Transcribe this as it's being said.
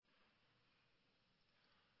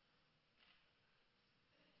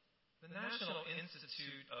the National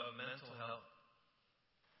Institute of Mental Health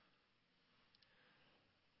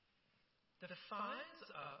defines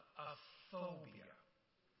a phobia,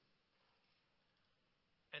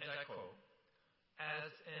 and I quote,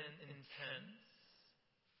 as an intense,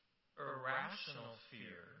 irrational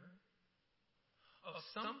fear of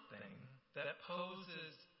something that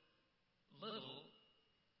poses little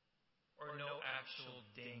or no actual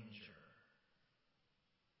danger.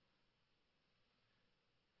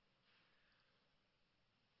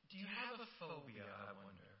 Do you have a phobia, I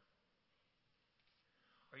wonder?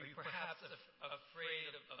 Are you perhaps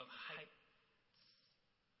afraid of heights?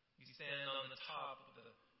 You stand on the top of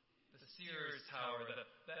the Sears Tower, the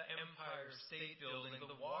Empire State Building,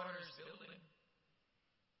 the Waters Building,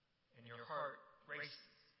 and your heart races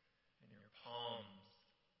and your palms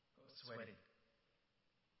go sweaty.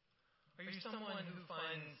 Are you someone who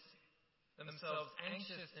finds themselves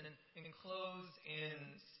anxious in enclosed-in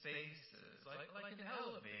spaces, like an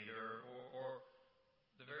elevator or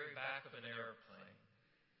the very back of an airplane?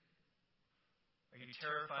 Are you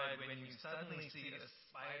terrified when you suddenly see a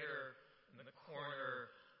spider in the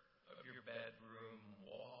corner of your bedroom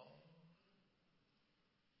wall?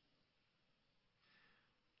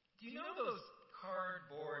 Do you know those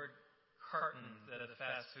cardboard cartons at a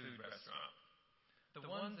fast food restaurant? The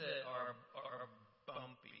ones that are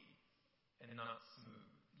bumpy and not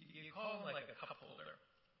smooth. You call them like a cup holder.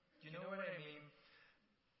 Do you know what I mean?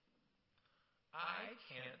 I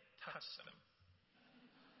can't touch them.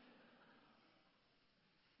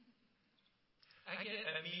 I get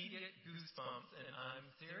immediate goosebumps, and I'm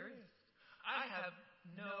serious. I have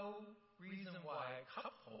no reason why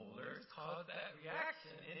cup holders cause that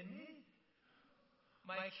reaction in me.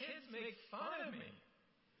 My kids make fun of me.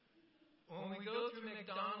 When we go through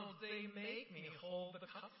McDonald's, they make me hold the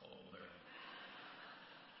cup holder.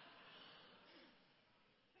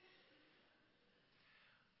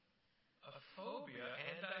 A phobia,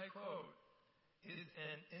 and I quote, is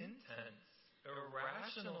an intense,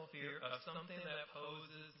 irrational fear of something that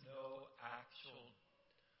poses no actual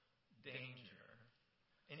danger.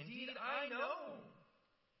 Indeed, I know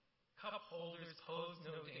cup holders pose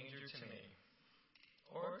no danger to me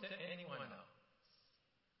or to anyone else.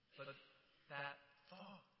 But that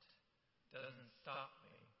thought doesn't stop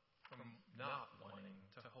me from not wanting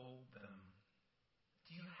to hold them.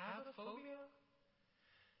 Do you have a phobia?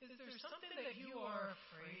 Is there something that you are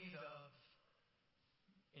afraid of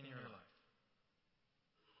in your life?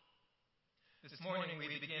 This morning we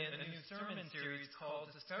begin a new sermon series called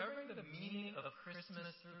Discovering the Meaning of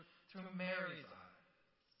Christmas through Mary's Eyes.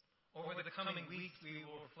 Over the coming weeks we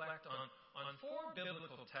will reflect on 4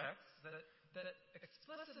 biblical texts that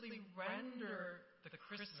explicitly render the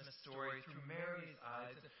Christmas story through Mary's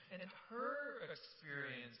eyes and her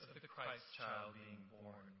experience of the Christ child being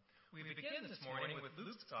born. We begin this morning with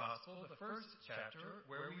Luke's Gospel, the first chapter,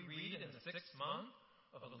 where we read in the 6th month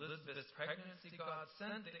of Elizabeth's pregnancy, God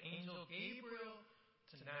sent the angel Gabriel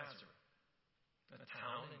to Nazareth, a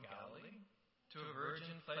town in Galilee, to a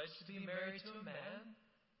virgin pledged to be married to a man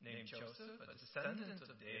named Joseph, a descendant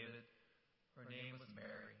of David. Her name was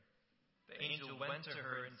Mary. The angel went to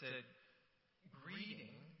her and said,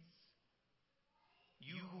 "Greetings,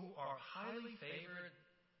 you who are highly favored,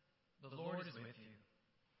 the Lord is with you."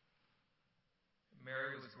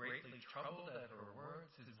 Mary was greatly troubled at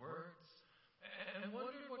his words, and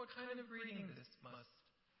wondered what kind of greeting this must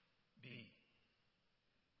be.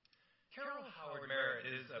 Carol Howard Merritt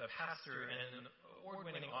is a pastor and an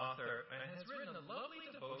award-winning author and has written a lovely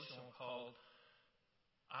devotional called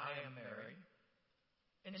I Am Mary.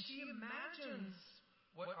 And she imagines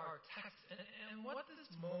what our text and what this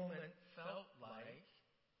moment felt like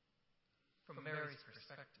from Mary's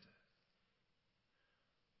perspective.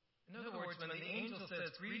 In other words, when the angel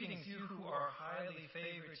says, "Greetings, you who are highly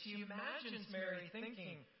favored," she imagines Mary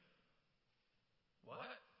thinking,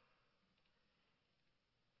 "What?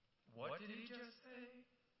 What did he just say?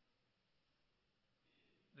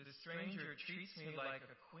 The stranger treats me like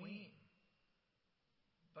a queen,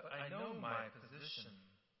 but I know my position.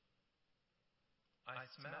 I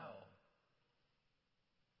smell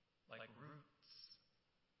like roots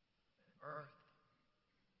and earth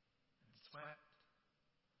and sweat.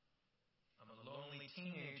 I'm a lonely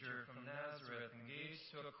teenager from Nazareth, engaged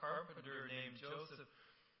to a carpenter named Joseph.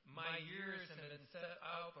 My years have been set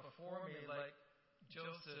out before me like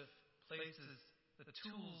Joseph places the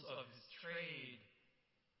tools of his trade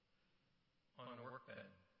on a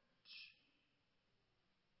workbench."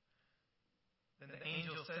 Then the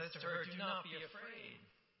angel says to her, "Do not be afraid."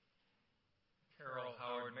 Carol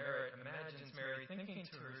Howard Merritt imagines Mary thinking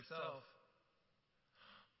to herself,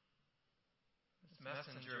 "This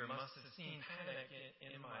messenger must have seen panic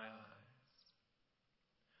in my eyes.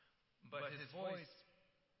 But his voice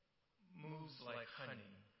moves like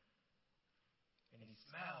honey, and he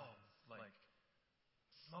smells like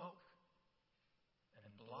smoke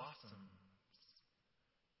and blossoms.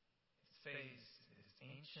 His face is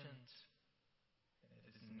ancient, and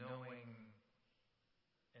it is knowing,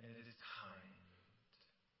 and it is kind.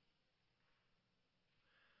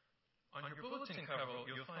 On your bulletin cover,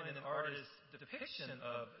 you'll find an artist's depiction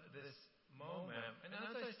of this moment. And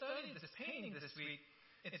as I studied this painting this week,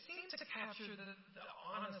 it seemed to capture the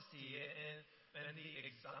honesty and the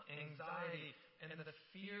anxiety and the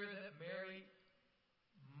fear that Mary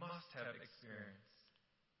must have experienced.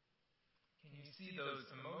 Can you see those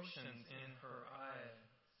emotions in her eyes?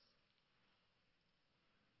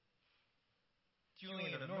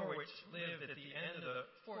 Julian of Norwich lived at the end of the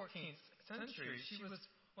 14th century. She was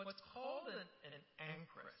what's called an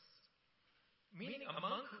anchoress, meaning a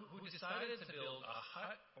monk who decided to build a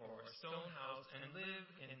hut or a stone house and live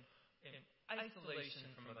in isolation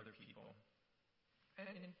from other people,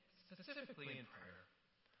 and specifically in prayer.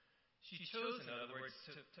 She chose, in other words,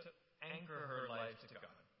 to anchor her life to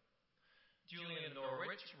God. Julian of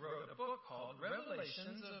Norwich wrote a book called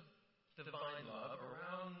Revelations of Divine Love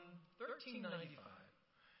around 1395.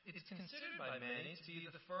 It is considered by many to be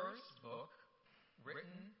the first book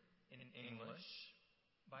written in English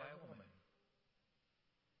by a woman.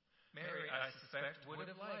 Mary, I suspect, would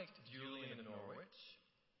have liked Julian of Norwich,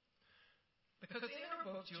 because in her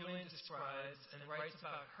book, Julian describes and writes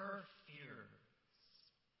about her fears,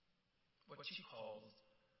 what she calls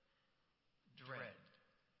dread.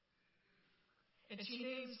 And she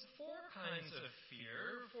names four kinds of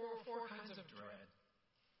fear, four kinds of dread.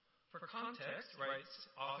 For context, writes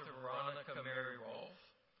author Veronica Mary Rolfe,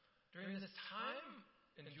 during this time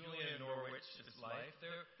in Julian of Norwich's life,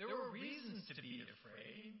 there were reasons to be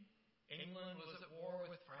afraid. England was at war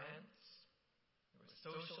with France. There was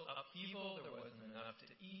social upheaval. There wasn't enough to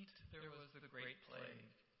eat. There was the Great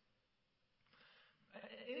Plague.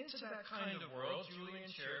 Into that kind of world, Julian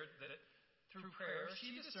shared that through prayer,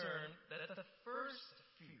 she discerned that the first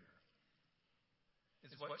fear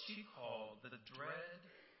is what she called the dread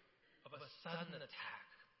of a sudden attack.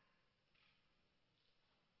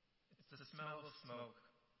 It's the smell of smoke,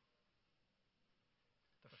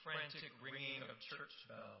 the frantic ringing of church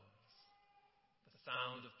bells, the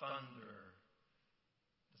sound of thunder,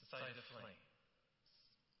 the sight of flames.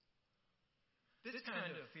 This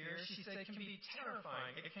kind of fear, she said, can be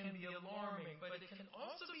terrifying, it can be alarming, but it can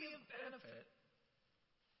also be a benefit,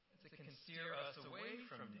 as it can steer us away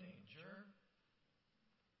from danger.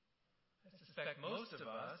 I suspect most of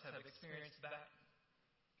us have experienced that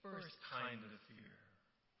first kind of fear,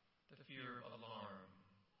 the fear of alarm.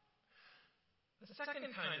 The second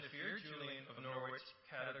kind of fear, Julian of Norwich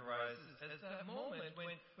categorizes as that moment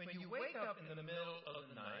when you wake up in the middle of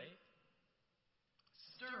the night,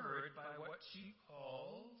 stirred by what she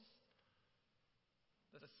calls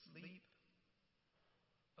the sleep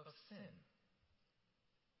of sin.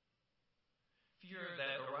 Fear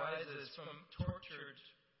that arises from tortured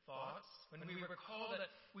thoughts when we recall that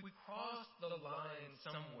we crossed the line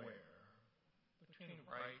somewhere between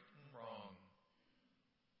right and wrong.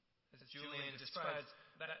 As Julian describes,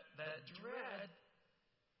 that dread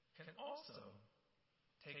can also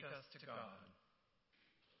take us to God,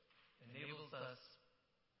 enables us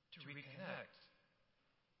to reconnect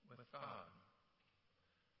with God.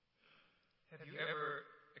 Have you ever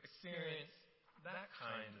experienced that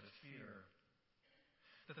kind of fear?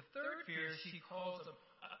 The third fear she calls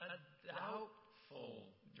a doubtful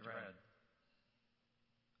dread.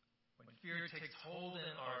 When fear takes hold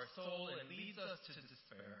in our soul and leads us to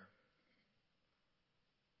despair.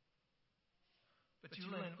 But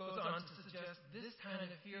Julian goes on to suggest this kind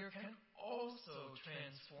of fear can also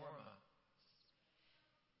transform us,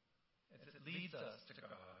 as it leads us to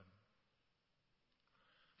God.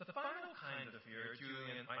 The final kind of fear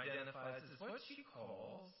Julian identifies as what she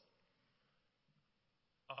calls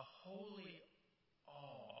a holy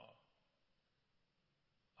awe.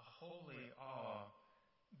 A holy awe.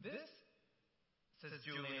 This, says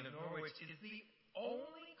Julian of Norwich, is the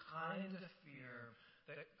only kind of fear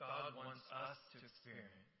that God wants us to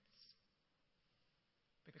experience.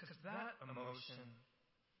 Because that emotion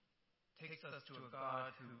takes us to a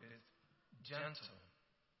God who is gentle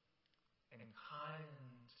and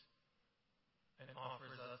kind and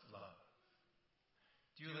offers us love.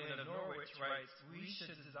 Julian of Norwich writes, we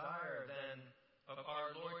should desire then of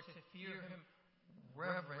our Lord to fear him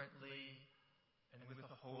reverently and with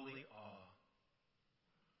a holy awe.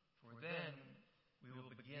 For then we will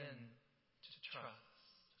begin to trust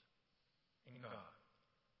and God.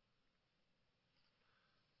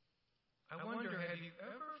 I wonder, have you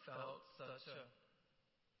ever felt such a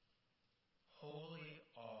holy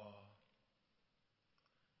awe?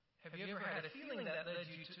 Have you ever had a feeling that led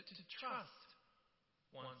you to trust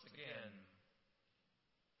once again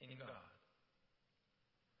in God?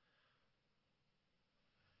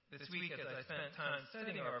 This week, as I spent time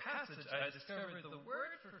studying our passage, I discovered the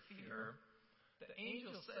word for fear the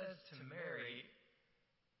angel says to Mary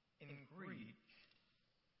in Greek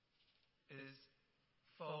is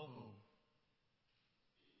phobos,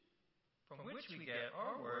 from which we get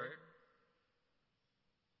our word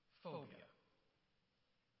phobia.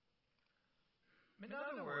 In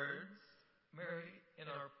other words, Mary, in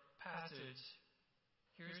our passage,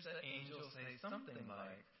 hears the angel say something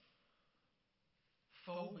like,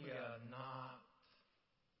 "Phobia not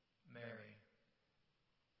Mary."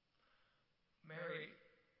 Mary,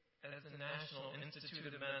 as the National Institute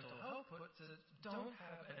of Mental Health puts it, don't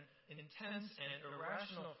have an intense and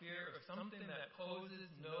irrational fear of something that poses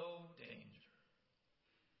no danger.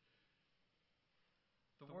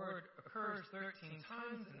 The word occurs 13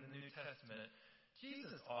 times in the New Testament.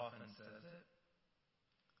 Jesus often says it.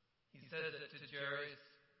 He says it to Jairus,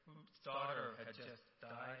 whose daughter had just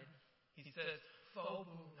died. He says,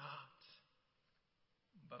 "Phobos not,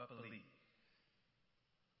 but believe."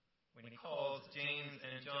 When he calls James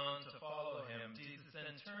and John to follow him, Jesus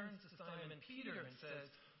then turns to Simon Peter and says,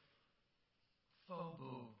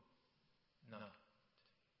 "Phobos not."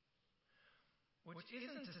 Which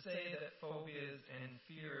isn't to say that phobias and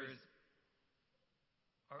fears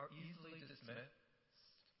are easily dismissed.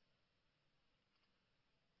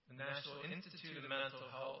 The National Institute of Mental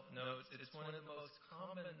Health notes it is one of the most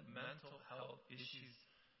common mental health issues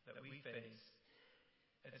that we face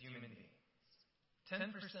as human beings.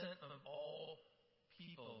 10% of all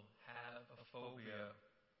people have a phobia,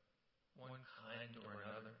 one kind or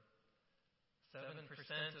another.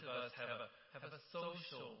 7% of us have a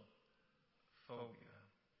social phobia.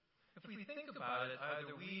 If we think about it,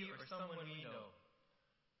 either we or someone we know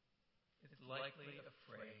is likely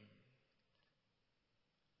afraid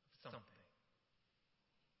of something.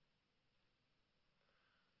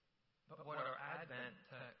 But what our Advent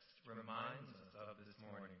text reminds us of this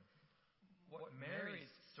morning, what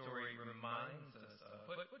Mary's story reminds us of,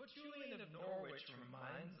 what Julian of Norwich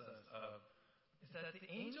reminds us of, is that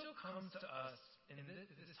the angel comes to us in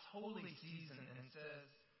this holy season and says,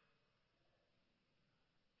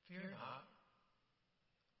 "Fear not,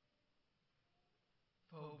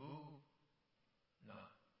 phobos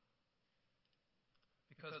not."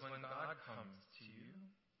 Because when God comes to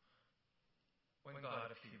you, when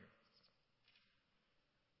God appears,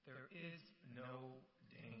 there is no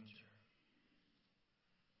danger.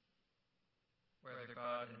 Whether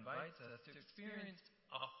God invites us to experience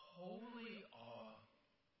a holy awe,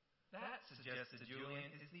 that, suggested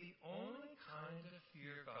Julian, is the only kind of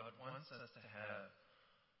fear God wants us to have,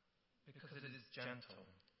 because it is gentle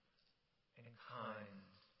and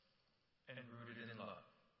kind and rooted in love.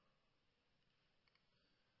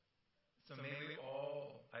 So may we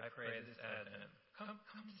all, I pray this Advent, come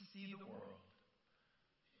to see the world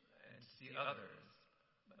and to see others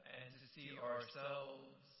and to see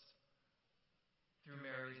ourselves through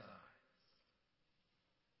Mary's eyes,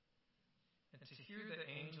 and to hear the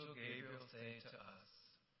angel Gabriel say to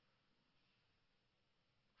us,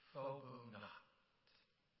 "Phobos not,"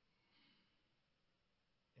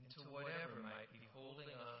 into whatever might be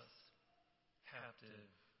holding us captive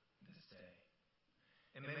this day.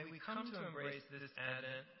 And may we come to embrace this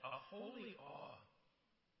Advent a holy awe,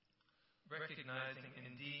 recognizing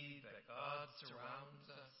indeed that God surrounds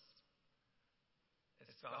us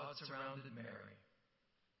as God surrounded Mary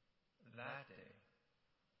that day,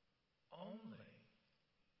 only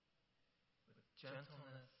with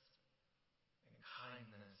gentleness and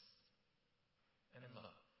kindness